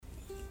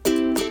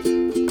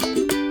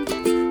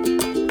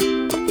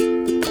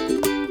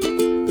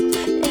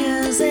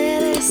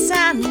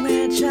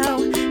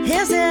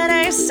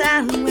a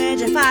sandwich.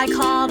 If I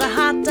called a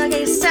hot dog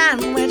a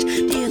sandwich,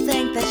 do you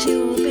think that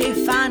you would be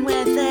fine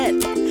with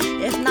it?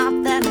 If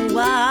not, then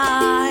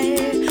why?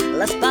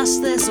 Let's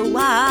bust this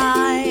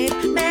wide.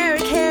 Mary,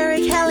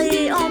 Cari,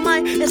 Kelly, oh my,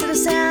 is it a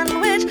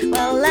sandwich?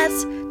 Well,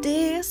 let's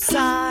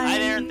decide. Hi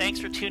there, and thanks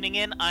for tuning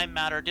in. I'm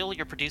Matt Ardill,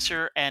 your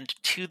producer, and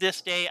to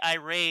this day I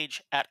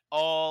rage at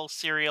all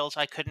cereals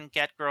I couldn't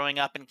get growing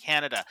up in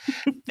Canada.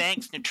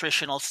 Thanks,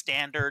 nutritional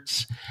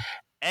standards.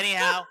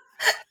 Anyhow,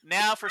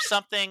 now for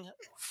something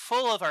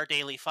full of our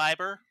daily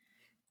fiber.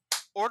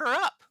 Order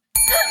up.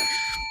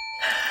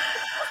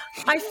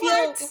 I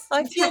feel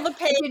the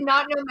pain. I did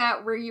not know,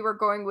 Matt, where you were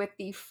going with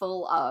the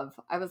full of.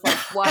 I was like,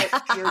 what?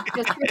 You're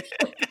just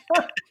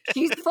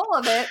she's full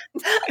of it.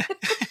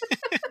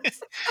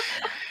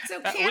 So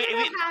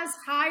Canada has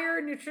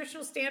higher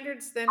nutritional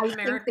standards than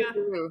America?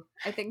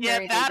 I think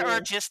yeah, that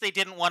or just they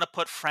didn't want to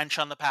put French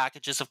on the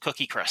packages of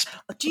Cookie Crisp.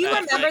 Do you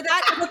remember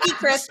that Cookie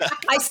Crisp?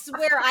 I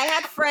swear, I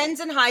had friends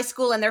in high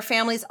school and their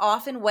families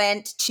often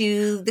went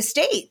to the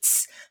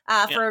States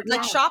for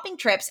shopping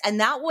trips,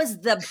 and that was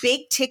the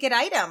big ticket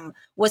item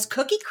was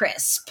Cookie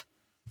Crisp.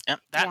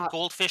 Yep,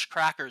 goldfish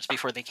crackers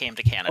before they came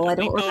to Canada. Oh, I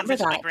don't We'd go and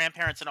visit remember my that.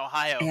 grandparents in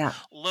Ohio,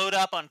 load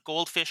up on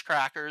goldfish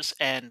crackers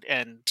and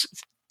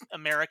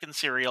American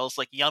cereals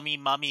like Yummy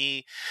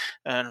Mummy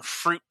and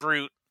Fruit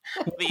Brute.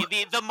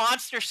 The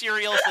monster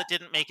cereals that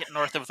didn't make it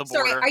north of the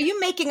border. Sorry, are you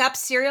making up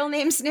cereal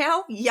names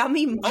now?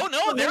 Yummy Mummy. Oh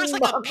no, there's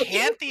like a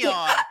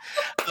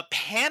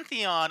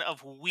pantheon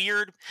of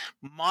weird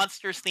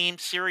monsters themed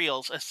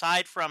cereals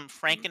aside from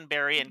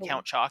Frankenberry and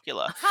Count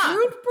Chocula.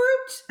 Fruit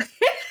Brute?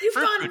 You've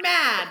gone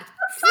mad.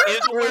 It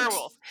was a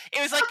werewolf.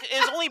 It was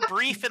only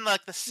brief in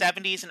like the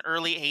 70s and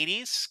early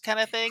 80s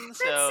kind of thing. That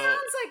so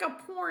sounds like a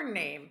porn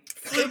name.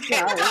 It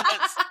does.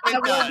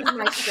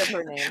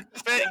 Her name.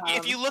 But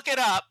if you look it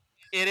up,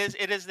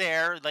 it is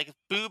there. Like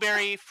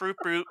Blueberry, Fruit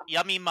Brute,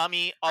 Yummy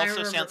Mummy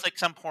also sounds like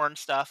some porn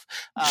stuff.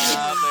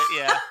 But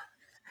yeah.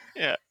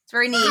 It's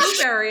very niche.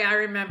 Blueberry, I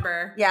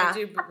remember. Yeah. I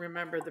do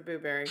remember the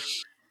Blueberry.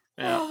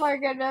 Yeah. Oh my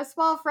goodness.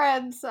 Well,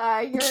 friends,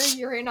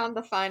 you're in on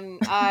the fun.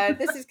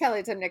 This is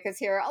Kelly Timnickas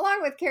here,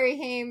 along with Carrie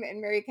Haim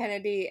and Mary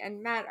Kennedy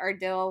and Matt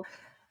Ardill.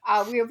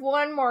 We have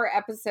one more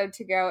episode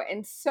to go,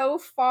 and so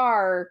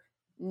far,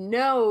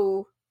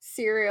 no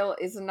cereal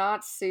is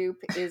not soup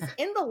is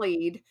in the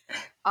lead.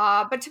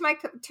 But to my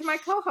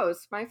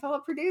co-hosts, my fellow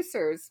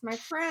producers, my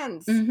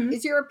friends,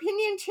 is your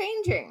opinion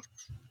changing?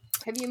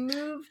 Have you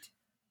moved?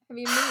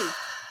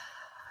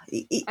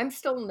 I'm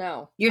still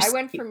no. I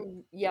went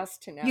from yes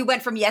to no. You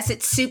went from yes,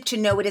 it's soup to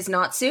no, it is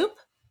not soup?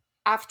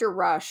 After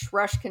Rush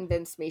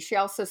convinced me. She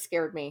also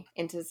scared me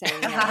into saying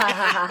no.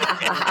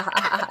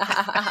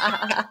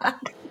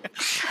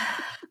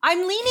 I'm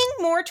leaning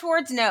more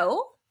towards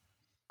no.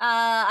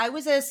 I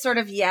was a sort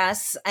of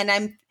yes,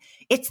 and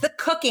it's the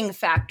cooking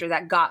factor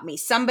that got me.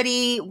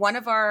 One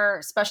of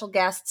our special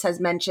guests has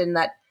mentioned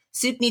that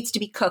soup needs to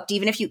be cooked,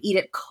 even if you eat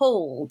it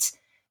cold.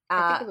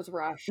 I think it was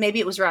Rush.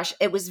 Maybe it was Rush.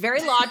 It was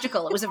very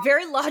logical. It was a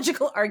very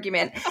logical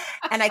argument,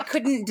 and I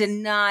couldn't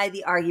deny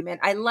the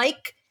argument. I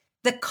like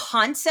the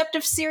concept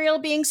of cereal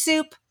being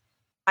soup.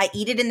 I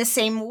eat it in the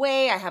same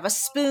way. I have a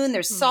spoon.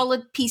 There's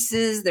solid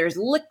pieces. There's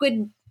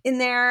liquid in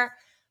there,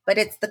 but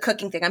it's the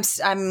cooking thing.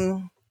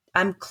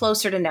 I'm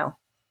closer to no.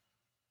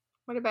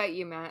 What about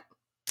you, Matt?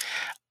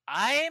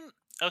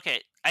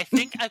 Okay. I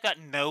think I've got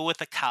no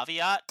with a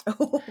caveat.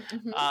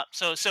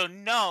 So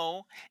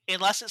no,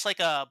 unless it's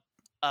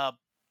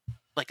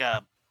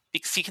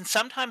because you can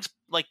sometimes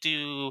like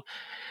do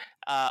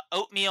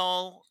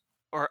oatmeal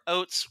or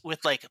oats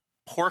with like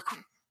pork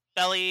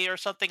belly or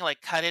something,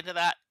 like cut into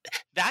that.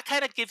 That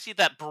kind of gives you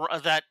that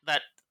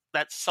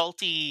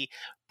salty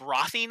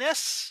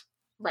brothiness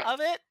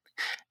of it.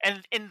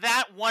 And in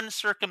that one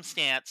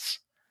circumstance,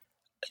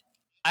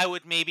 I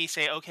would maybe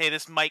say, okay,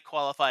 this might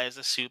qualify as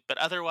a soup, but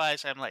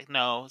otherwise I'm like,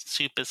 no,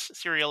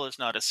 cereal is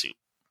not a soup.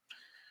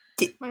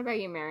 What about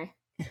you, Mary?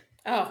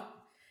 Oh,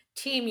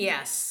 team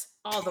yes.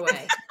 All the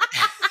way.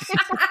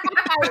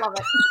 I love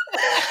it.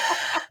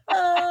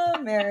 Oh,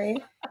 Mary.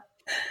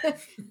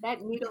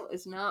 That needle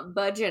is not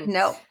budging.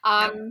 No.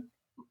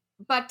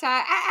 But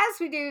as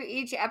we do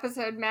each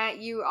episode, Matt,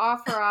 you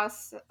offer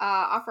us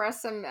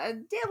some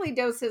daily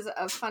doses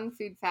of fun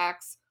food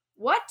facts.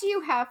 What do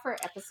you have for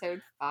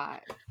episode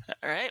 5?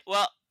 All right.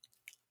 Well,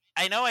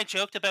 I know I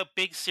joked about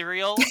big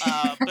cereal,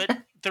 but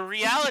the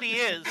reality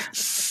is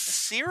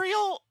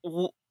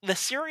the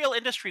cereal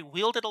industry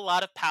wielded a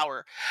lot of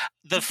power.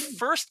 The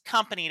first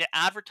company to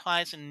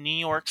advertise in New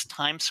York's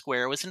Times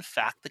Square was, in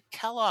fact, the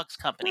Kellogg's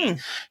Company,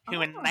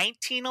 who in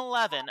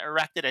 1911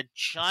 erected a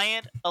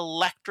giant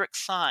electric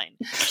sign.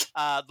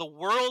 The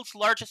world's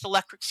largest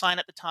electric sign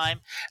at the time.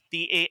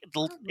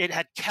 It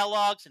had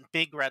Kellogg's in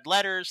big red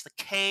letters. The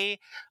K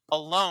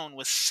alone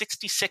was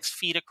 66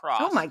 feet across.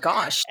 Oh my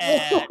gosh.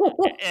 And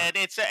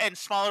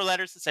smaller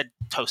letters that said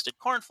toasted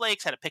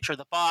cornflakes, had a picture of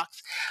the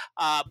box.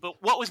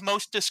 But what was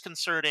most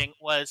disconcerting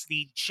was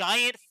the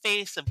giant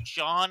face of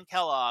John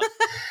Kellogg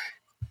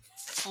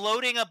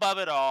floating above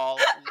it all,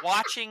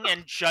 watching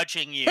and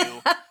judging you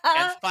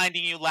and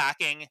finding you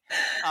lacking.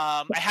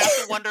 I have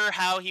to wonder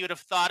how he would have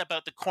thought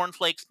about the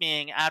cornflakes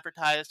being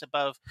advertised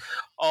above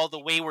all the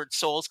wayward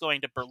souls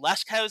going to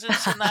burlesque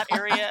houses in that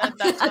area at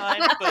that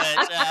time.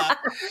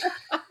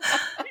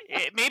 But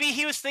maybe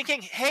he was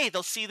thinking, hey,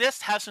 they'll see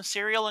this, have some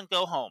cereal, and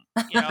go home.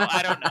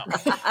 I don't know.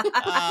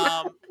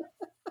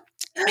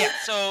 Yeah,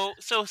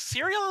 so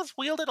cereal has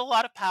wielded a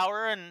lot of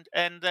power,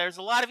 and there's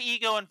a lot of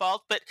ego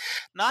involved, but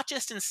not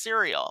just in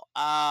cereal.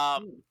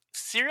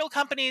 Cereal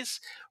companies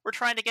were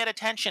trying to get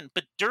attention,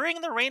 but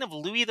during the reign of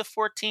Louis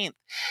XIV,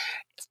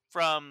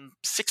 from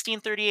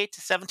 1638 to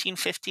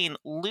 1715,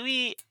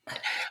 Louis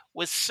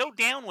was so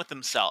down with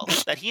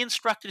himself that he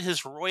instructed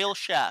his royal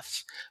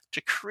chefs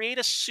to create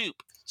a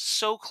soup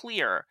so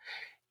clear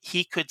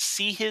he could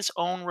see his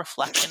own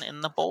reflection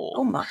in the bowl.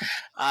 Oh my!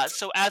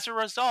 So as a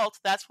result,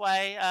 that's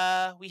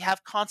why we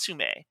have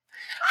consommé.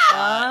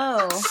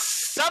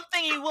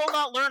 Something you will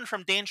not learn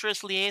from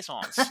Dangerous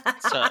Liaisons.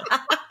 So.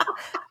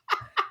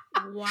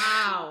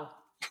 Wow,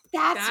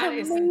 that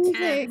is amazing.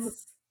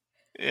 intense.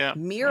 Yeah,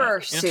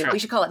 Mirror soup. We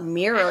should call it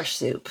mirror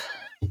soup.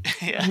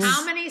 Yes.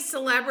 How many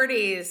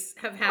celebrities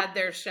have had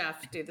their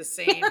chef do the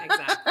same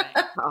exact thing?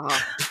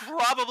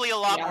 Probably a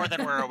lot more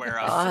than we're aware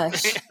of.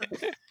 Gosh.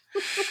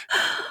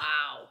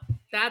 Wow,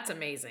 that's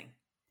amazing.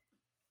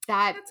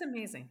 That's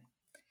amazing.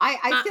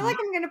 I feel like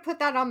I'm going to put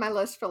that on my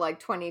list for like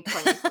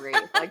 2023.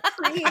 Like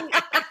create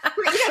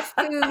a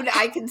food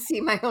I can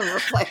see my own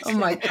reflection. Oh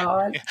my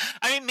God.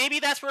 I mean,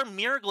 maybe that's where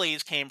mirror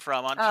glaze came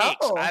from on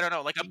cakes. I don't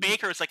know. Like a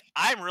baker is like,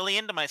 I'm really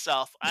into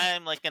myself.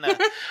 I'm like going to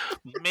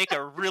make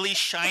a really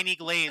shiny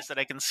glaze that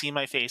I can see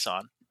my face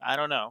on. I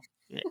don't know.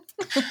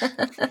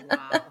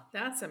 Wow,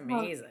 that's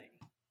amazing.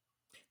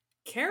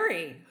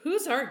 Cari,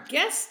 who's our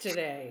guest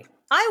today?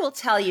 I will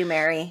tell you,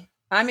 Mary.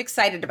 I'm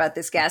excited about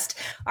this guest.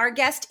 Our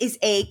guest is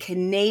a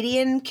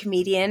Canadian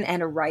comedian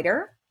and a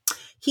writer.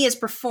 He has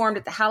performed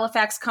at the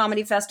Halifax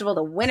Comedy Festival,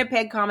 the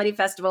Winnipeg Comedy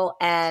Festival,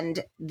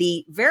 and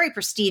the very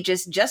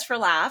prestigious Just for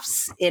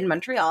Laughs in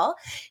Montreal.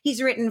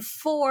 He's written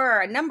for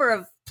a number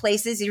of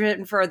places. He's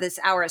written for This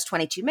Hour is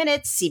 22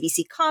 Minutes,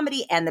 CBC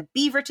Comedy, and The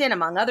Beaverton,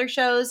 among other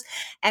shows.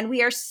 And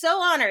we are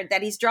so honored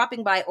that he's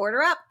dropping by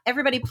Order Up.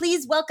 Everybody,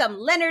 please welcome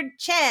Leonard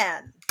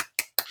Chan.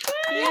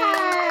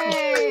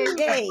 Yay!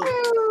 Yay.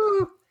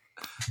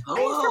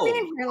 Thanks for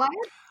being here,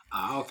 Leonard.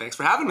 Oh, thanks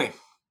for having me.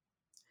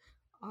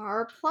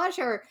 Our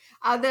pleasure.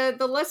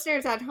 The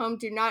listeners at home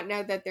do not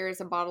know that there is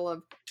a bottle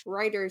of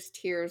writer's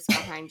tears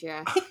behind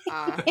you,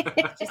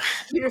 just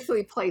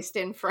beautifully placed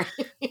in front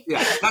of you.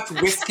 Yeah, that's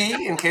whiskey,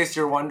 in case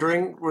you're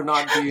wondering. We're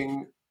not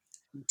being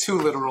too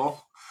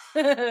literal.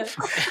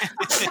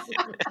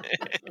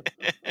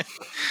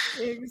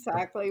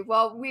 Exactly.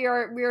 Well, we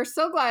are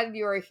so glad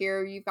you are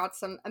here. You've got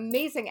some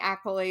amazing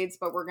accolades,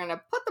 but we're going to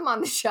put them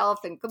on the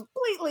shelf and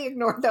completely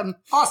ignore them.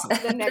 Awesome.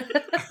 The next.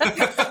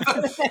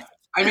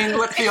 I mean,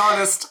 let's be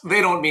honest,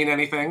 they don't mean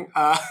anything.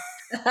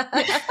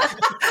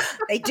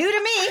 They do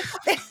to me.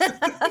 They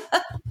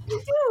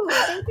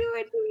do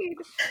indeed.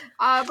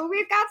 But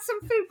we've got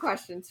some food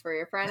questions for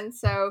you, friends.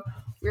 So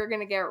we're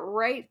going to get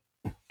right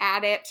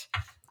at it.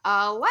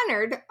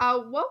 Leonard,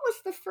 what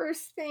was the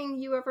first thing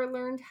you ever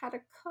learned how to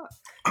cook?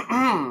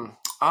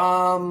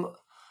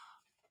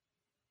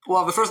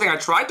 Well, the first thing I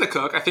tried to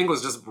cook, I think,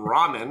 was just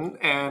ramen,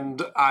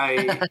 and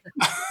I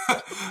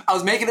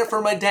was making it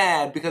for my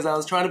dad because I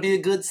was trying to be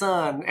a good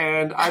son,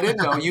 and I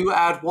didn't know you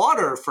add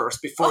water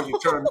first before you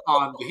turn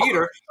on the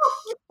heater.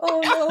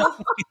 Oh no!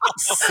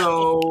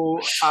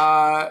 So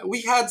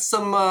we had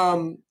some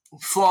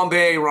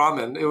flambe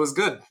ramen. It was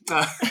good.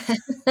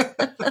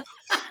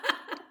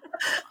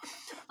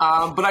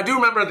 But I do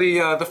remember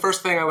the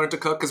first thing I wanted to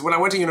cook, because when I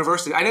went to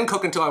university, I didn't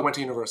cook until I went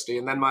to university,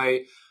 and then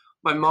my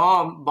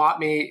mom bought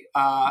me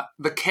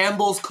the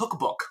Campbell's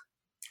cookbook.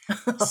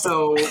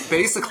 So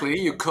basically,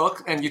 you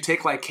cook and you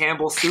take like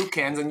Campbell's soup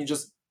cans and you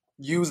just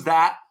use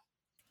that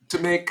to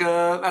make.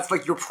 That's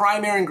like your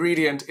primary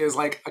ingredient is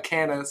like a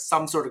can of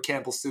some sort of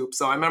Campbell's soup.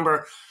 So I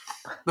remember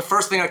the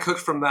first thing I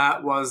cooked from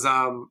that was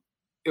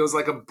it was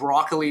like a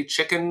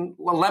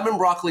lemon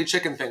broccoli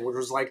chicken thing, which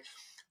was like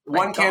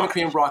one can of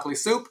cream broccoli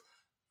soup,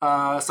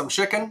 some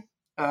chicken,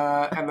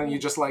 and then you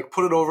just like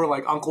put it over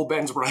like Uncle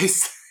Ben's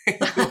rice.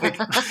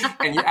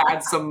 And you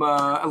add some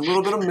a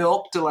little bit of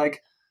milk to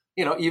like,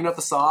 even up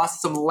the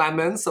sauce, some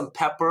lemon, some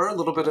pepper, a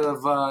little bit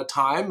of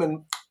thyme,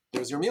 and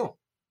there's your meal.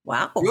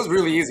 Wow. It was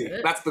really easy.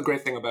 That's the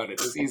great thing about it.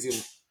 It was easy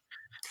and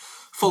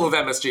full of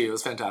MSG. It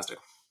was fantastic.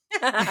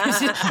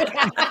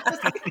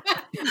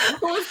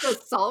 What was the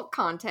salt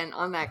content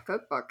on that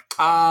cookbook?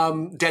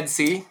 Dead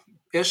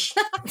Sea-ish.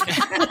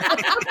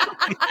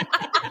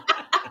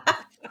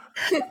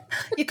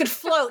 You could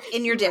float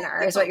in your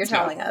dinner, is what you're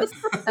telling us.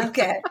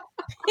 Okay.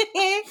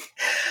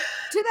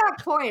 To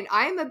that point,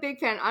 I'm a big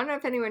fan. I don't know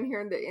if anyone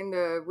here in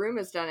the room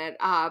has done it,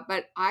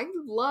 but I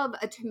love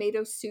a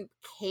tomato soup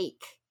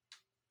cake.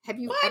 Have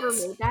you ever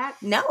made that?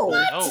 No.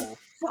 No.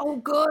 So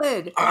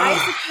good. Why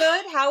is it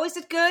good? How is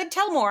it good?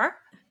 Tell more.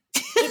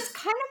 It's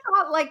kind of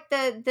got like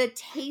the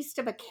taste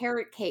of a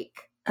carrot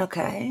cake.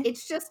 Okay.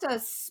 It's just a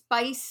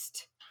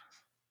spiced.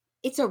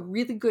 It's a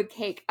really good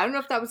cake. I don't know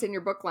if that was in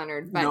your book,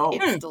 Leonard, but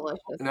it's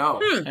delicious. No,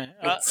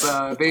 it's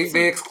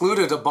they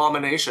excluded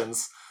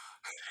abominations.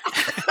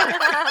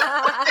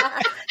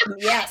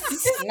 Yes,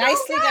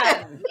 nicely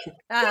done.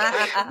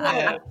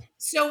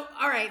 So,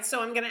 all right.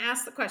 So I'm going to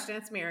ask the question.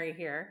 It's Mary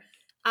here.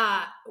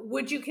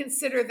 Would you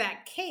consider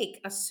that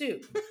cake a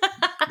soup?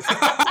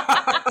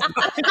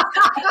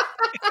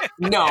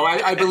 No,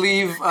 I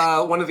believe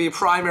one of the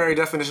primary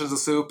definitions of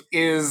soup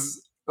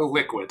is a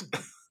liquid.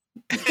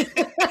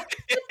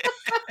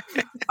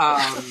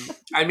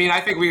 I mean, I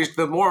think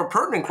the more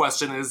pertinent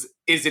question is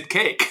it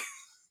cake?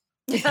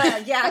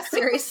 Yeah,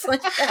 seriously.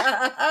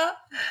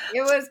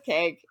 It was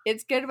cake.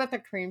 It's good with a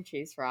cream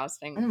cheese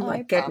frosting. Oh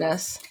my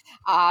goodness.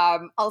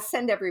 I'll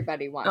send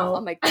everybody one. Oh.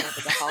 I'll make them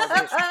over the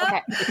holidays.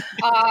 Okay.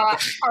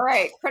 All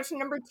right. Question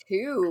number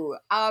 2.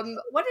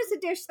 What is a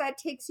dish that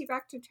takes you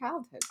back to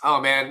childhood?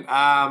 Oh man.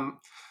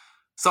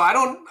 So I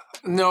don't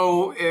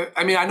know.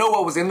 I mean, I know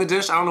what was in the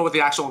dish. I don't know what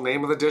the actual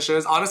name of the dish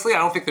is. Honestly, I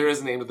don't think there is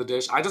a name of the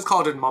dish. I just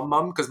called it Mum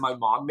Mum because my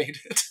mom made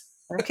it.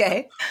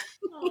 Okay.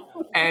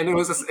 And it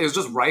was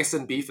just rice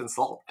and beef and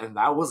salt, and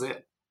that was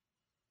it.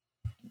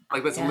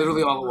 Like that's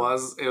literally all it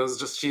was. It was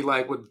just she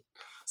like would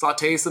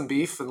saute some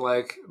beef and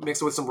like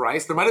mix it with some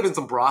rice. There might have been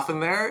some broth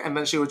in there, and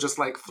then she would just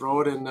like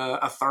throw it in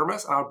a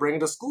thermos, and I would bring it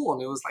to school,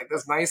 and it was like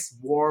this nice,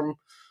 warm,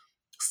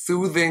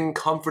 soothing,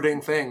 comforting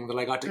thing that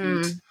I got to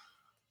eat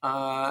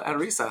at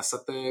recess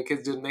that the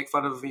kids didn't make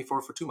fun of me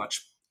for too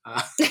much.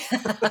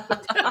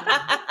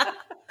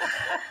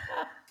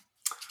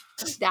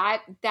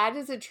 That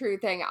is a true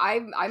thing.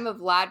 I'm of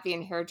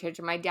Latvian heritage,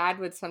 and my dad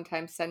would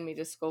sometimes send me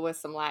to school with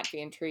some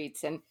Latvian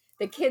treats, and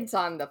the kids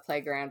on the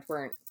playground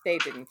they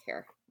didn't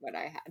care what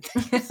I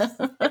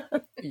had.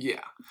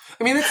 Yeah.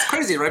 I mean, it's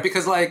crazy, right?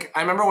 Because like,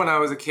 I remember when I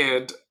was a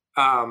kid,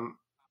 I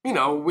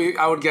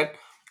would get,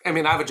 I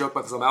mean, I have a joke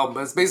about this on the album,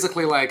 but it's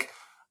basically like,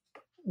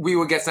 we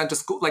would get sent to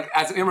school, like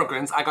as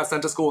immigrants, I got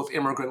sent to school with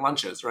immigrant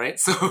lunches, right?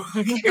 So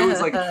it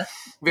was like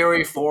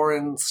very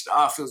foreign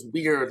stuff. It was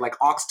weird, like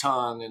ox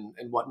tongue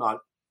and whatnot.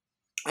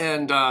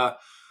 And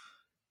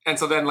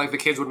so then like the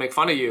kids would make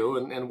fun of you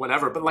and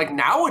whatever. But like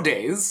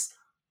nowadays,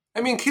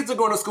 I mean, kids are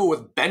going to school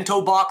with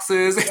bento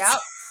boxes. Yep.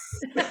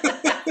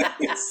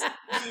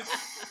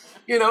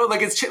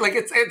 Like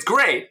it's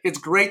great. It's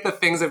great that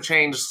things have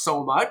changed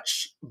so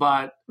much,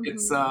 but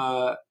it's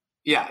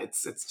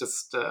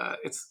just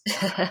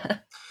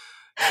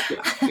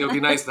it would be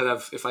nice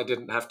that if I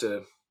didn't have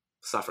to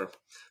suffer.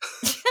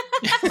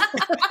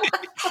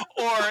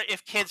 Or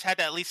if kids had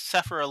to at least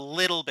suffer a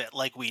little bit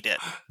like we did.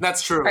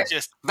 That's true. Right.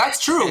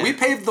 That's true. Yeah. We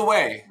paved the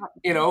way,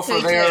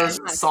 for their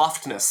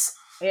softness.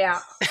 Yeah.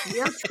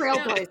 We're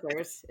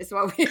trailblazers is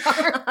what we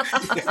are.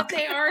 But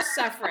they are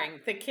suffering.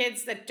 The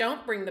kids that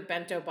don't bring the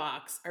bento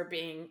box are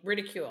being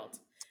ridiculed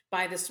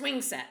by the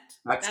swing set.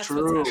 That's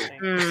true. What's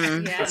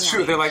happening. Yeah. That's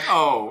true. They're like,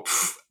 a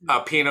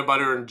peanut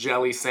butter and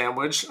jelly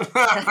sandwich.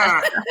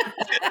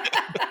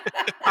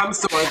 I'm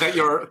sorry that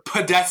your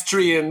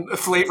pedestrian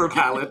flavor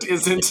palette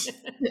isn't.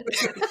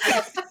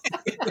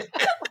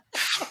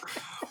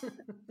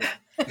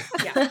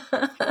 Yeah,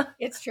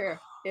 it's true.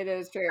 It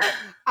is true.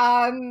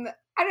 I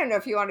don't know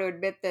if you want to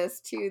admit this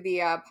to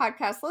the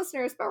podcast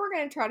listeners, but we're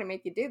going to try to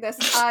make you do this.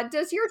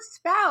 Does your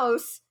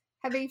spouse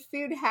have a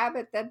food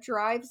habit that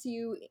drives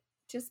you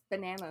just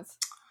bananas?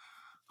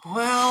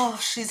 Well,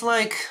 she's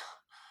like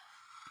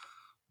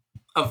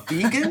a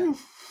vegan.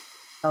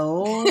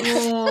 Oh.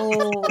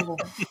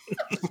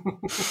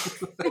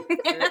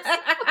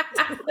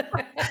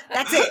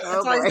 That's it.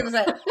 That's all I was going to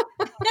say.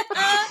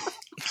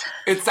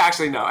 It's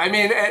actually no. I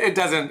mean, it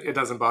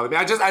doesn't bother me.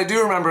 I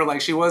do remember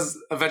like she was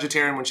a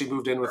vegetarian when she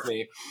moved in with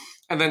me.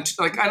 And then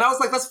and I was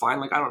like, that's fine.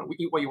 Like, I don't know,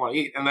 eat what you want to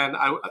eat. And then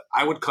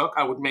I would cook.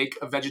 I would make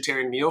a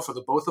vegetarian meal for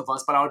the both of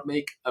us, but I would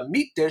make a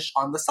meat dish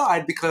on the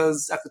side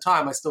because at the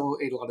time I still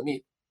ate a lot of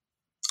meat.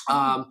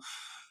 And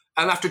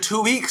after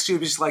 2 weeks, she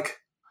would be just like,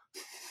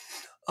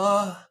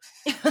 that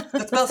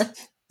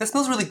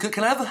smells really good.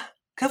 Can I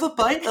have a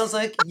bite? I was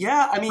like,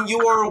 yeah. I mean,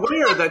 you are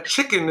aware that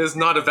chicken is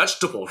not a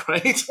vegetable,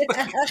 right?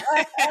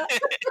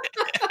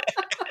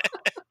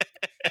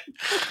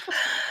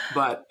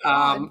 But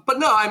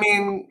no, I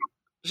mean,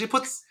 she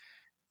puts,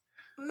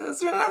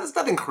 it's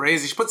nothing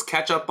crazy. She puts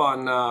ketchup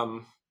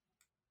on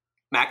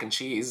mac and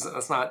cheese.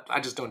 That's not, I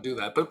just don't do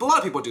that. But a lot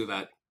of people do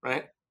that,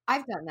 right?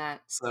 I've done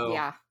that. So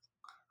yeah.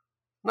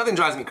 Nothing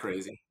drives me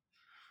crazy.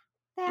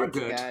 We're That's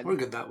good. We're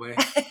good that way.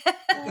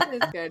 That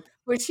is good.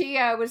 Was she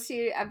a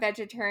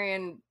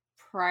vegetarian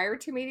prior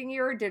to meeting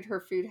you, or did her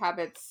food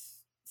habits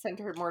send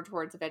her more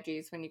towards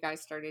veggies when you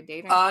guys started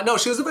dating? No,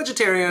 she was a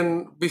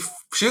vegetarian.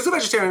 She was a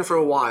vegetarian for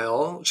a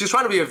while. She was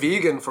trying to be a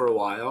vegan for a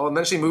while, and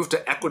then she moved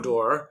to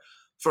Ecuador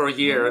for a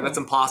year, and that's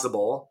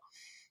impossible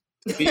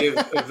to be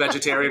a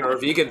vegetarian or a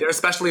vegan there,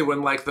 especially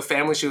when like the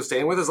family she was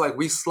staying with is like,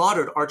 we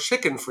slaughtered our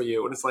chicken for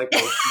you, and it's like.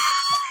 Well,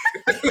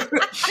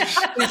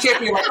 you can't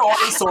be like, oh,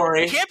 I'm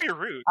sorry. You can't be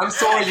rude. I'm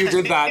sorry you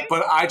did that,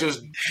 but I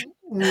just,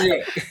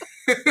 you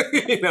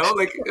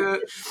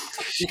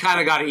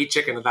kind of got to eat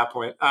chicken at that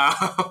point.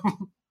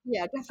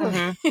 Yeah,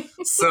 definitely.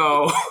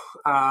 So,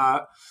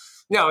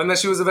 and then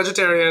she was a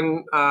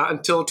vegetarian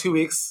until 2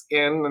 weeks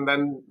in, and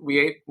then we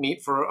ate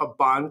meat for a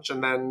bunch,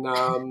 and then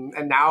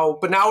now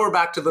we're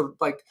back to the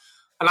like,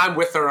 and I'm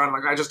with her. I'm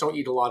like, I just don't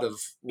eat a lot of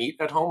meat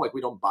at home. Like,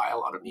 we don't buy a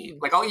lot of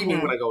meat. Like, I'll eat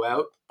meat when I go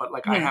out, but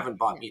like, I haven't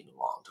bought meat in a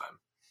long time.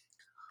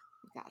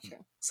 Gotcha.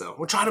 So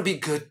we're trying to be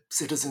good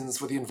citizens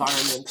for the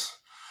environment.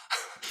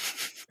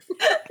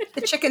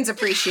 The chickens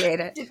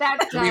appreciate it. Did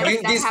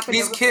that,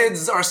 these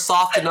kids are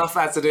soft enough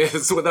as it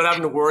is without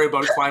having to worry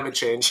about climate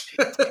change.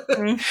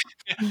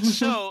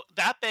 So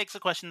that begs the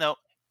question, though,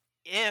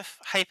 if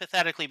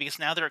hypothetically, because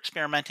now they're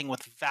experimenting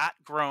with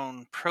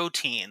vat-grown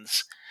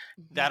proteins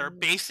that are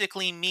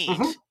basically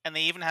meat, and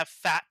they even have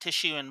fat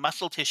tissue and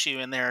muscle tissue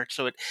in there,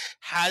 so it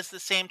has the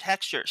same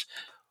textures,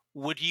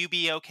 would you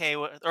be okay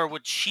with, or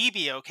would she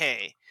be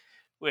okay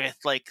with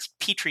like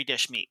Petri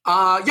dish meat?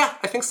 Yeah,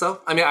 I think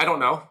so. I mean, I don't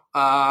know.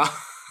 I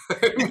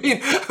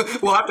mean,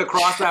 we'll have to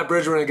cross that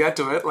bridge when we get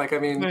to it. Like, I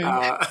mean, would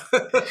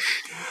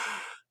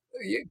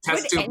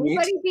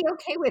anybody be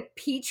okay with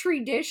Petri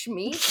dish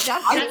meat?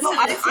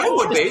 I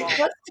would be.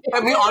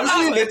 I mean,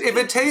 honestly, if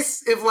it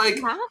tastes, if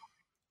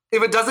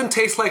it doesn't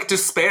taste like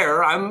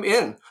despair, I'm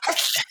in.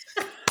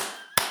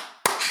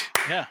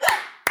 Yeah.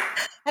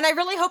 And I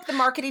really hope the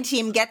marketing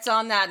team gets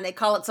on that and they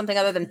call it something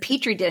other than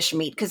Petri dish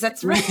meat, because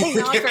that's really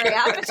not very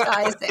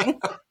appetizing.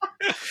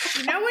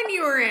 You know, when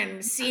you were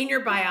in senior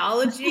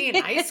biology in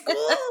high school,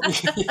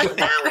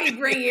 now we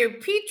bring you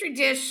Petri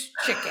dish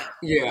chicken.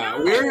 Yeah,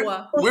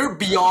 we're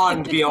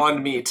beyond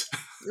meat.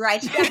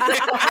 Right.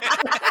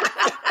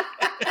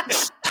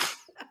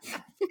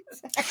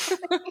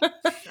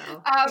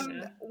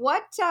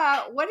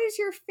 What is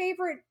your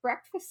favorite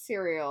breakfast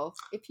cereal,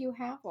 if you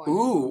have one?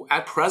 Ooh,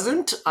 at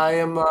present, I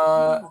am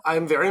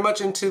very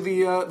much into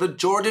the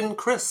Jordan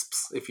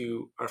crisps, if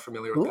you are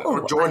familiar with that,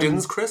 or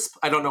Jordan's crisp.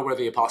 I don't know where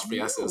the apostrophe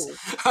S is,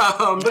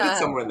 but it's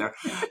somewhere in there.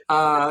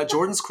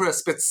 Jordan's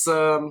crisp. It's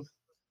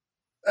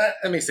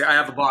let me see. I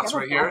have the box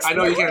right here. I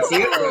know you can't see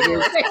it.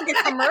 It's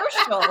a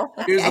commercial.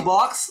 Here's the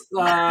box.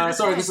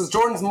 Sorry, this is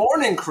Jordan's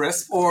Morning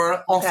Crisp,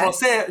 or en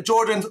français,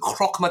 Jordan's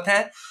Croque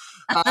Matin.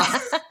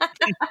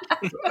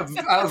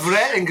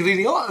 Vrai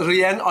ingredient,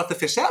 rien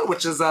artificiel,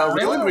 which is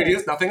real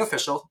ingredients, nothing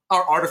official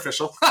or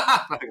artificial.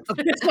 Nothing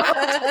official.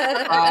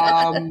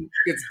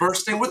 It's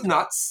bursting with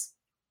nuts.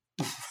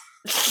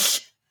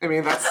 I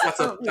mean, that's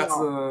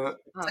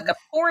like a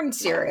corn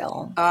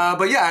cereal.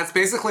 But yeah, it's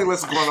basically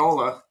this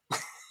granola.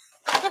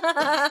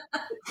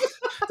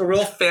 It's a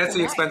real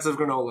fancy, expensive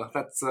granola.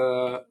 That's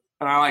and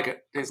I like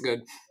it. Tastes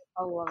good.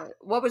 I love it.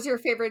 What was your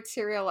favorite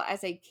cereal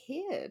as a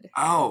kid?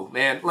 Oh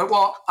man,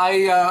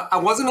 I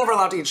wasn't ever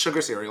allowed to eat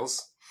sugar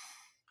cereals,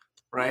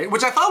 right?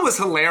 Which I thought was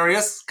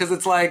hilarious because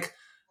it's like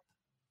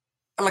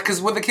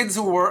because when the kids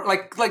who were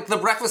like the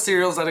breakfast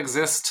cereals that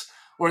exist,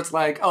 where it's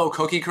like, oh,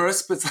 Cookie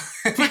Crisp. It's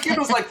if a kid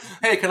was like,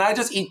 hey, can I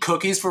just eat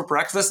cookies for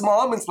breakfast,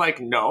 Mom? It's like,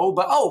 no,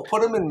 but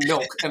put them in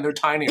milk and they're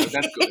tinier.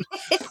 That's good.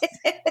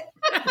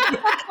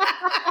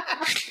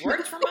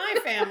 Works for my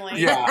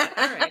family. Yeah.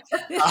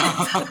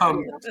 All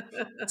right.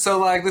 So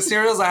like the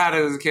cereals I had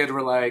as a kid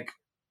were like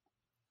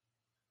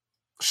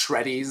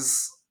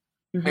Shreddies.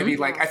 Maybe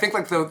like I think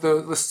like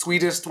the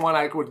sweetest one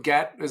I would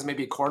get is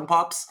maybe Corn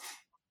Pops.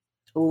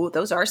 Ooh,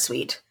 those are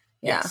sweet.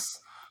 Yeah. Yes.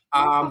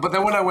 But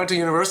then when I went to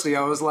university,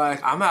 I was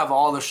like, I'm gonna have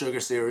all the sugar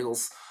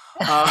cereals.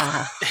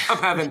 I'm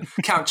having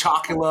Count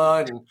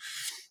Chocula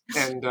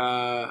and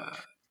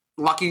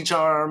Lucky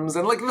Charms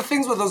and like the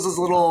things with those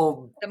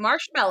little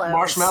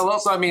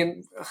marshmallows. I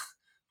mean,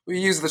 we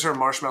use the term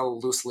marshmallow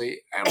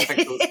loosely. I don't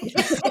think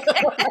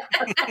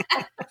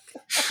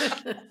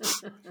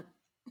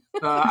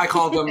I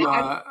call them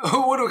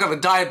what do we call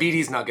them?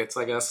 Diabetes nuggets,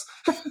 I guess.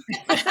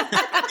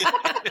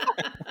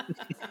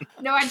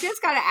 No, I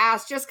just got to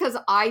ask, just because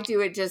I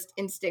do it just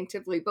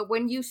instinctively, but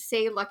when you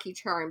say Lucky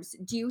Charms,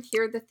 do you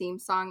hear the theme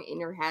song in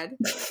your head?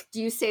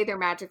 Do you say they're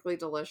magically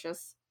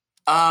delicious?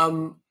 Is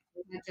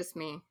that just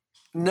me?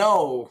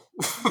 No.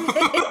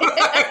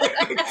 I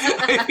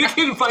think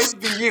it might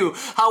be you.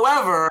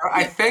 However,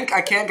 I think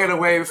I can't get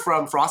away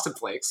from Frosted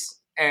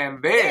Flakes,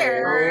 and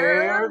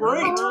they're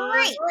great.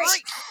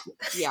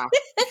 Yeah.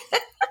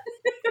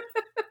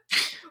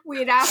 We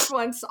had asked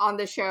once on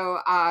the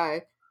show,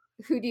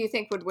 who do you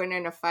think would win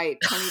in a fight,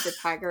 Tony the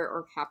Tiger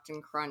or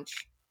Captain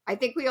Crunch? I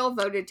think we all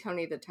voted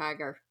Tony the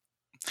Tiger.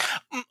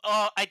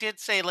 I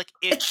did say, like,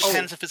 it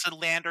depends if it's a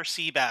land or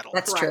sea battle.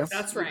 That's true.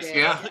 That's right.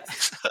 Yeah.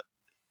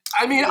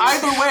 I mean,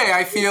 either way,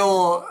 I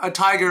feel a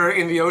tiger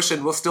in the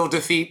ocean will still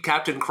defeat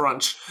Captain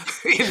Crunch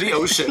in the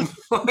ocean.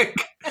 Like,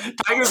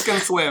 tigers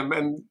can swim,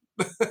 and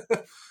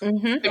I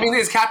mean,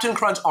 is Captain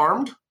Crunch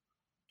armed?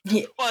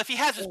 Well, if he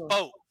has his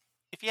boat.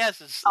 If he has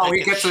his,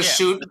 he gets to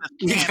shoot.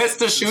 He gets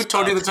to shoot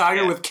Tony the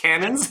Tiger with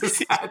cannons. Is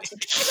that?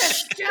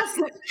 That's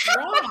just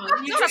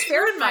wrong. You just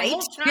ruined my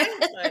whole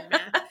childhood, man.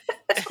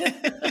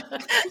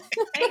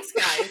 Thanks,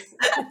 guys.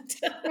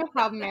 No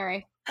problem,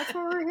 Mary. That's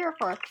what we're here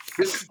for.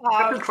 Does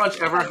Captain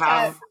Crunch ever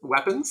have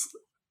weapons?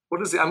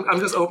 What is he? I'm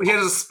just open. He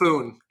has a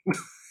spoon.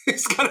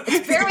 He's got.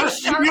 It's very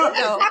sharp,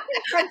 though.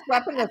 Crunch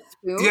weapon a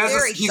spoon?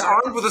 He's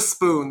armed with a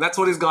spoon. That's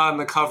what he's got on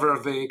the cover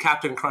of the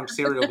Captain Crunch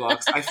cereal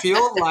box. I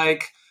feel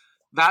like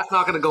that's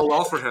not going to go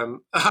well for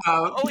him.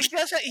 He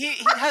does. He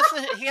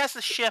has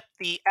the ship,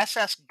 the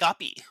SS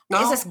Guppy.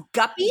 Is this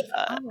Guppy?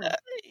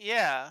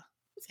 Yeah.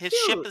 His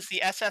cute. ship is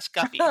the SS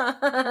Guppy.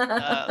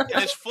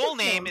 And his full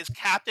name is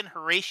Captain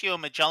Horatio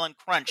Magellan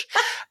Crunch.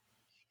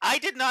 I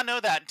did not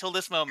know that until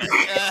this moment.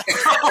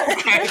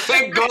 Okay,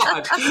 thank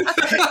God.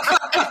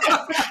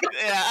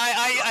 Yeah,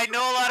 I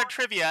know a lot of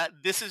trivia.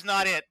 This is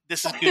not it.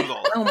 This is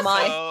Google. Oh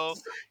my. So,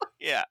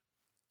 yeah.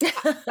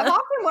 I've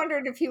often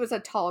wondered if he was a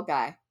tall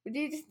guy. Do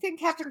you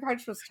think Captain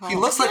Crunch was tall? He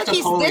looks like he's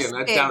Napoleon. this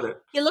I big. doubt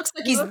it. He looks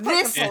like he's looks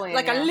like this, Napoleon,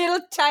 like yeah. a little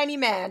tiny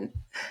man.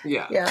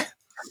 Yeah. Yeah.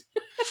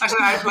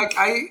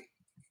 Actually,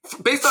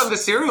 based on the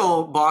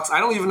cereal box, I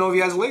don't even know if he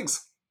has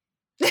legs.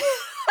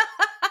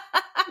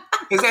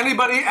 Has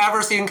anybody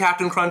ever seen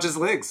Captain Crunch's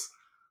legs?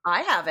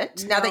 I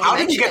haven't. Now that you How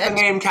did he mention get the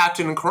it. name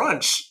Captain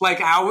Crunch? Like,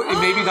 how?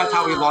 Maybe that's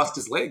how he lost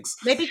his legs.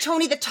 Maybe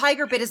Tony the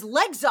Tiger bit his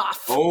legs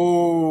off.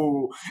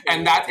 Oh,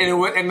 that's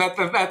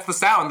the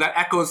sound that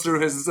echoes through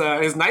his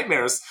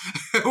nightmares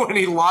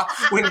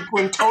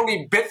when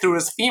Tony bit through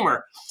his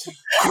femur.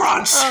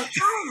 Crunch.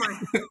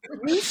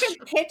 We should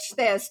pitch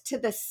this to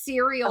the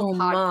cereal Oh,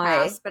 my.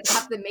 podcast, but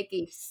have them make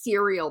a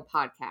cereal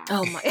podcast.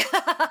 Oh my.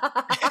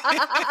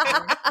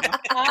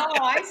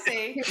 Oh, I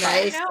see.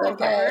 Nice, I know the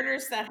okay.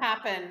 murders that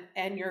happen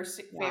and your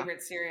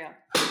favorite cereal.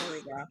 There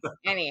we go.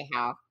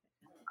 Anyhow,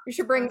 we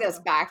should bring this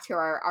back to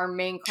our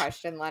main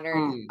question, Leonard.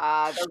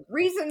 The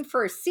reason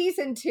for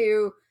season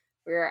 2,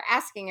 we were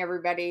asking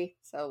everybody.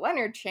 So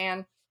Leonard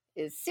Chan,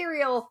 is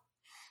cereal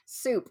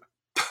soup?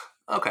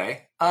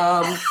 Okay.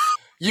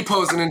 You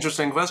pose an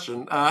interesting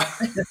question.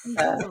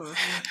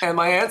 And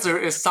my answer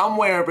is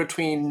somewhere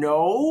between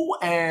no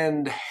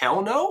and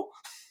hell no.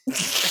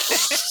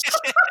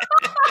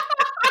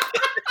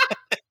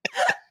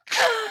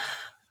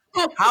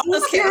 How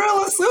is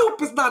cereal a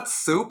soup? It's not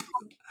soup.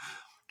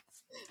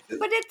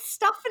 But it's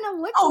stuff in a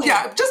liquid. Oh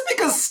yeah, just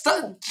because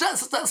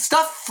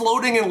stuff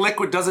floating in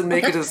liquid doesn't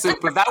make it a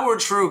soup. If that were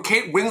true,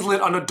 Kate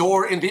Winslet on a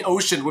door in the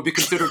ocean would be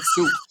considered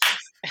soup.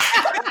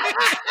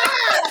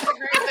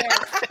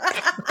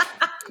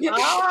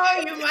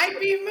 Oh, you might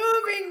be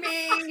moving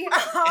me.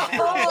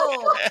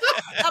 Oh,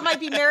 that might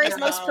be Mary's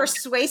most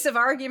persuasive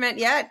argument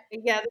yet.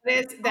 Yeah,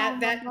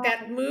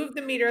 that moved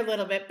the meter a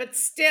little bit, but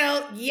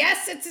still,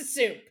 yes, it's a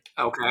soup.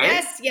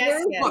 Okay.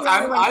 Yes.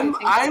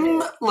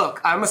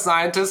 Look, I'm a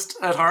scientist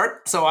at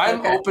heart, so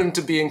I'm open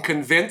to being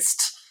convinced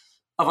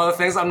of other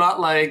things. I'm not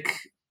like,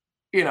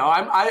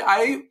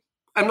 I'm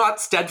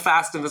not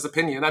steadfast in this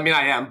opinion. I mean,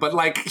 I am, but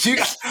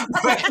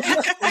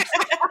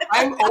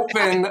I'm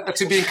open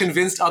to being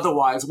convinced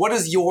otherwise. What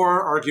is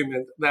your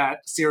argument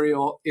that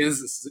cereal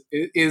is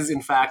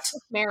in fact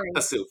Mary.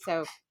 a soup?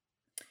 So,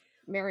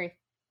 Mary.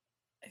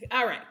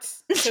 All right.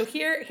 So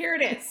here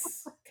it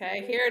is.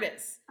 Okay, here it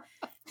is.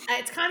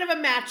 It's kind of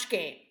a match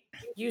game.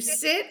 You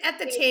sit at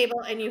the table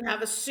and you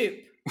have a soup,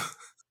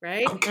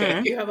 right?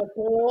 Okay. You have a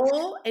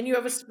bowl and you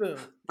have a spoon.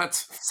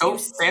 That's so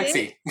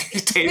fancy.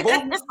 Table?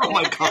 Oh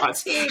my God.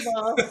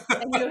 Table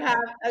and you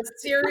have a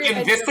cereal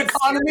In this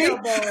economy?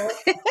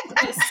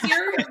 a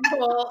cereal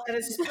bowl and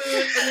a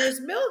spoon, and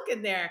there's milk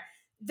in there.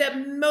 The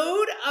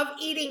mode of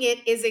eating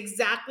it is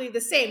exactly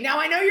the same. Now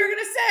I know you're going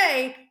to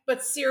say,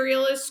 but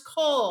cereal is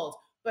cold.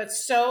 But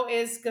so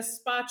is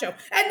gazpacho. And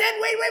then,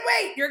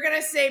 wait. You're going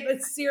to say,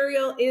 but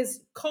cereal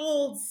is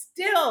cold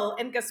still,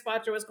 and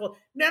gazpacho is cold.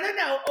 No.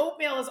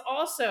 Oatmeal is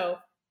also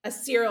a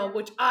cereal,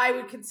 which I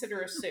would consider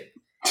a soup.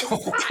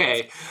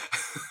 Okay.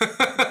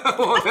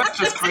 Well, that's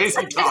just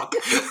crazy talk.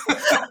 It's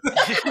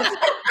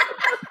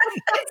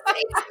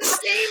the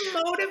same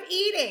mode of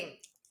eating.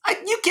 I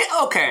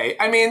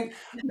mean,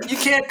 you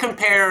can't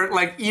compare,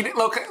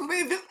 look,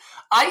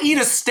 I eat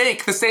a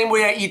steak the same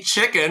way I eat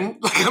chicken.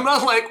 I'm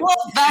not like, well,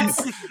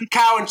 that's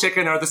cow and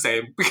chicken are the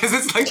same, because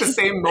it's like the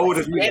same mode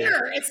of eating.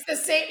 Dinner. It's the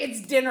same.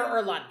 It's dinner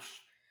or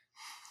lunch.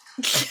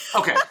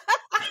 Okay.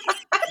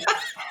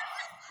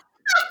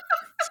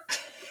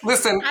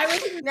 Listen.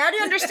 Now do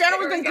you understand what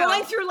we've been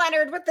going through,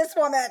 Leonard, with this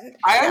woman?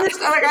 I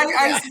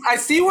understand. I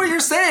see what you're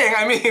saying.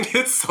 I mean,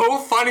 it's so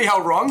funny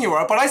how wrong you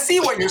are, but I see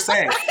what you're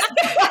saying.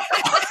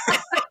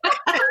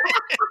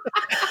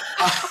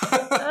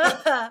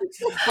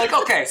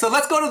 Okay, so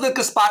let's go to the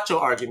gazpacho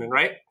argument,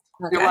 right?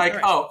 Okay. You're like,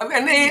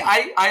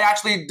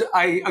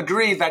 I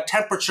agree that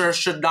temperature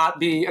should not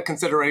be a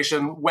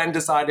consideration when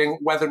deciding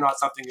whether or not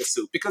something is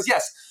soup. Because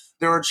yes,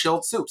 there are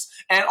chilled soups.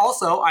 And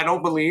also, I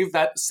don't believe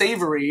that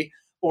savory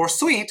or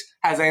sweet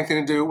has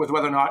anything to do with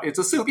whether or not it's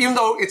a soup. Even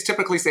though it's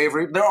typically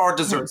savory, there are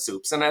dessert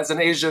soups. And as an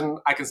Asian,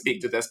 I can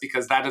speak to this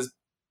because that is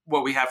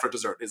what we have for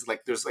dessert, is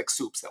there's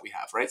soups that we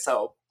have, right?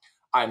 So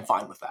I'm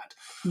fine with that.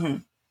 Mm-hmm.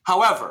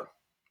 However,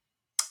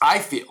 I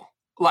feel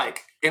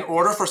like in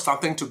order for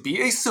something to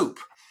be a soup,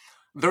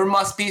 there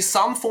must be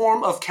some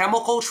form of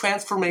chemical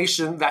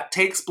transformation that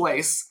takes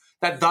place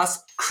that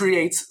thus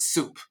creates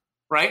soup,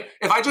 right?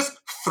 If I just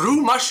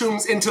threw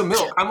mushrooms into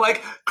milk, I'm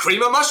like,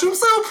 cream of mushroom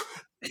soup?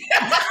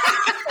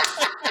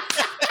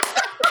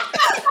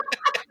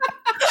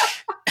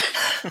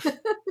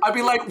 I'd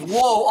be like,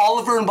 whoa,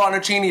 Oliver and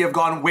Bonacini have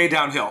gone way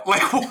downhill.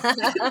 Like,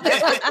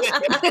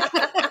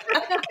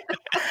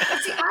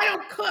 See, I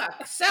don't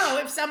cook, so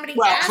if somebody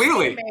asked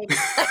clearly. me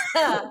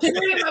to make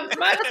cream of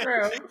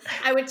mushroom,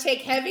 I would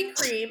take heavy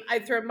cream,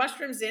 I'd throw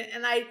mushrooms in,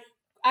 and I'd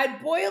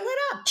boil it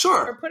up.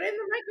 Sure. Or put it in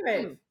the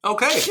microwave.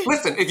 Okay,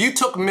 listen, if you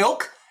took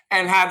milk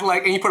and had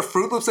and you put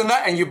Fruit Loops in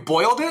that and you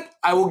boiled it,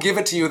 I will give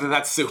it to you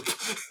that's soup.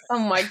 Oh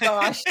my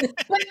gosh.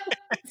 But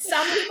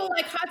some people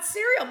like hot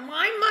cereal.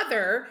 My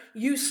mother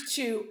used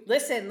to,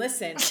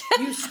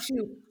 used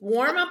to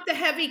warm up the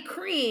heavy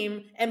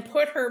cream and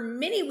put her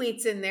mini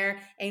wheats in there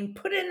and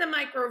put it in the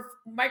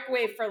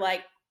microwave for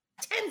like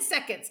 10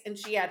 seconds. And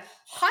she had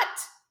hot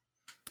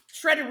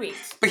shredded wheat.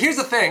 But here's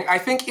the thing. I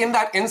think in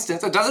that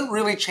instance, it doesn't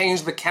really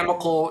change the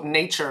chemical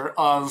nature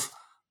of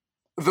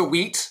the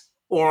wheat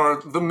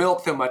or the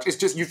milk that much. It's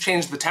just you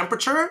change the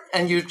temperature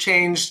and you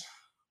change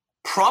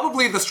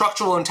probably the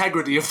structural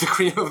integrity of the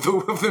cream of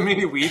the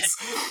mini wheats.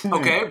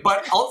 Okay,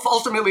 but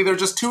ultimately they're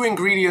just two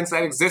ingredients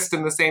that exist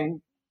in the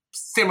same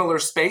similar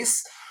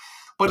space.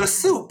 But a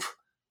soup,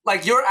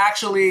 like you're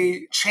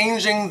actually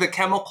changing the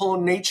chemical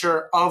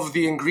nature of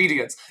the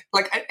ingredients.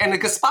 Like, and a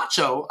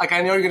gazpacho, like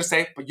I know you're going to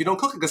say, but you don't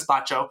cook a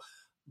gazpacho.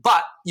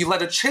 But you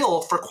let it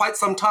chill for quite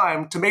some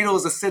time. Tomato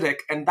is acidic,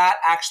 and that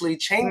actually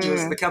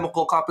changes the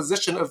chemical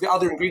composition of the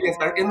other ingredients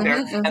that are in there,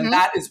 and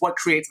that is what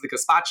creates the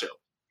gazpacho.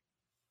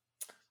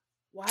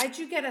 Why'd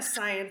you get a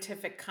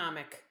scientific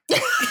comic?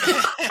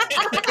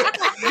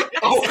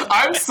 Oh,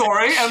 I'm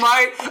sorry. Am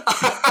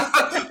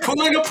I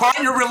pulling apart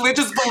your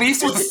religious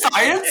beliefs with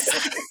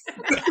science?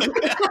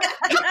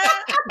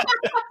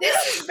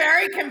 This is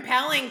very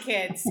compelling,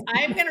 kids.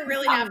 I'm going to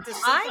really have to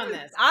sit on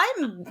this.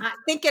 I'm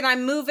thinking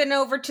I'm moving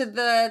over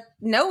to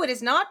no, it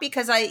is not,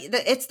 because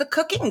it's the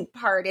cooking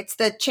part. It's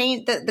the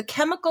change, the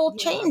chemical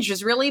change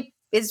is really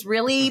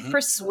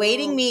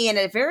persuading me in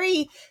a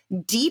very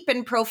deep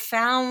and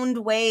profound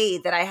way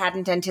that I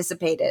hadn't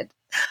anticipated.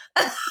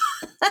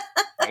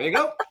 There you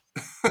go.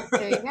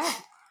 There you go.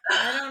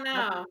 I don't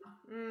know.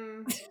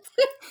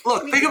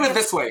 Look, think of it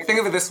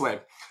this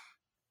way.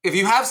 If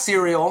you have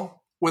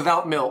cereal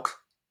without milk,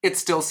 it's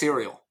still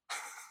cereal.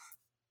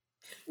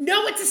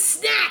 No, it's a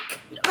snack.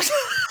 It's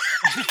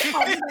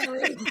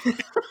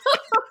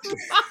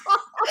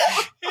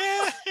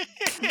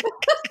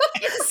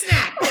a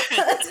snack.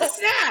 It's a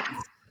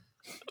snack.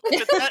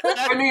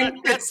 I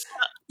mean,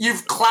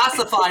 you've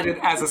classified it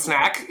as a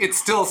snack. It's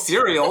still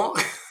cereal.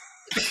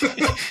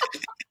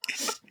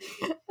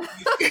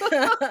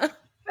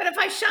 But if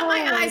I shut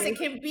my eyes, it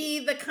can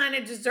be the kind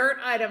of dessert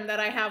item that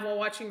I have while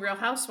watching Real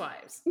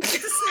Housewives. It's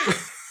a snack.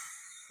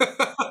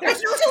 It's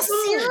still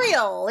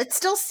cereal. It's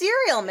still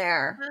cereal,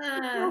 Mare.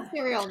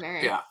 Cereal,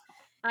 Mary. Yeah.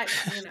 All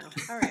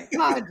right.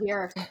 Oh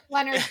dear,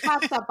 Leonard,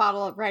 pass that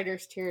bottle of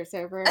writer's tears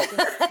over.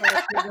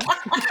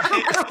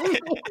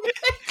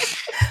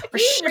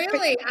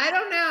 Really, I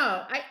don't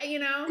know.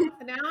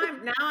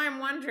 Now I'm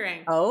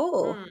wondering.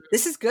 Oh,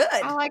 this is good.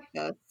 I like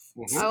this.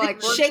 I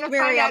like. We're Shake gonna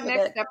Mary find up out a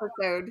next bit.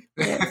 episode.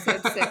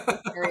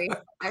 Mary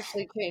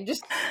actually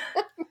changes.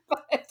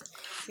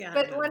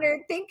 But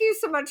Leonard, thank you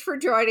so much for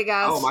joining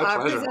us. Oh, my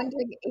pleasure.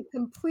 Presenting a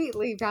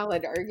completely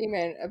valid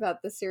argument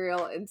about the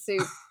cereal and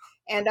soup.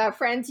 And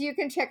friends, you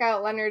can check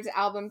out Leonard's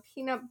album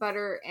Peanut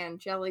Butter and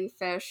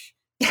Jellyfish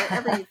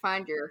wherever you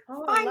find your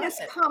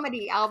finest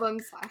comedy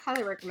albums. I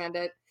highly recommend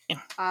it.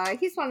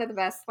 He's one of the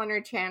best.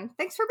 Leonard Chan,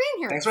 thanks for being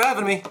here. Thanks for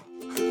having me.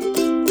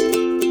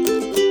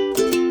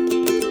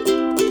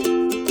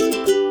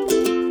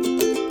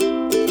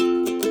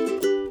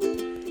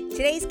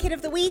 Today's kid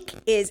of the week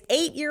is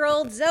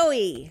 8-year-old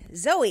Zoe.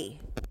 Zoe,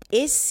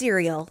 is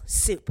cereal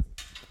soup?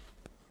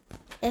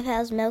 If it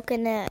has milk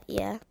in it,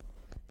 yeah.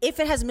 If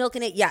it has milk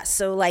in it, yes.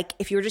 So, like,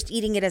 if you're just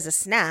eating it as a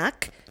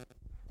snack,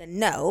 then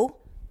no.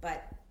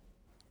 But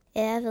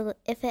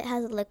If it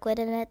has liquid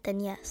in it, then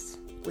yes.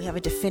 we have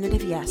a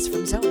definitive yes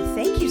from Zoe.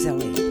 Thank you,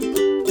 Zoe.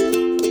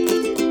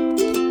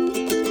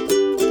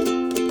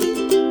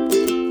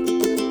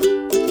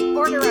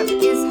 Order Up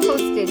is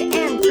hosted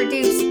and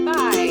produced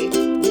by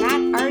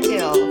Matt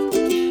Ardill,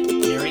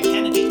 Mary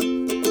Kennedy,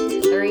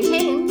 Larry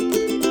Hayne,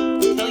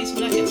 Kelly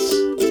Zemeckis.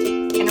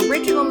 and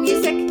original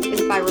music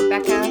is by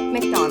Rebecca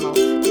McDonald.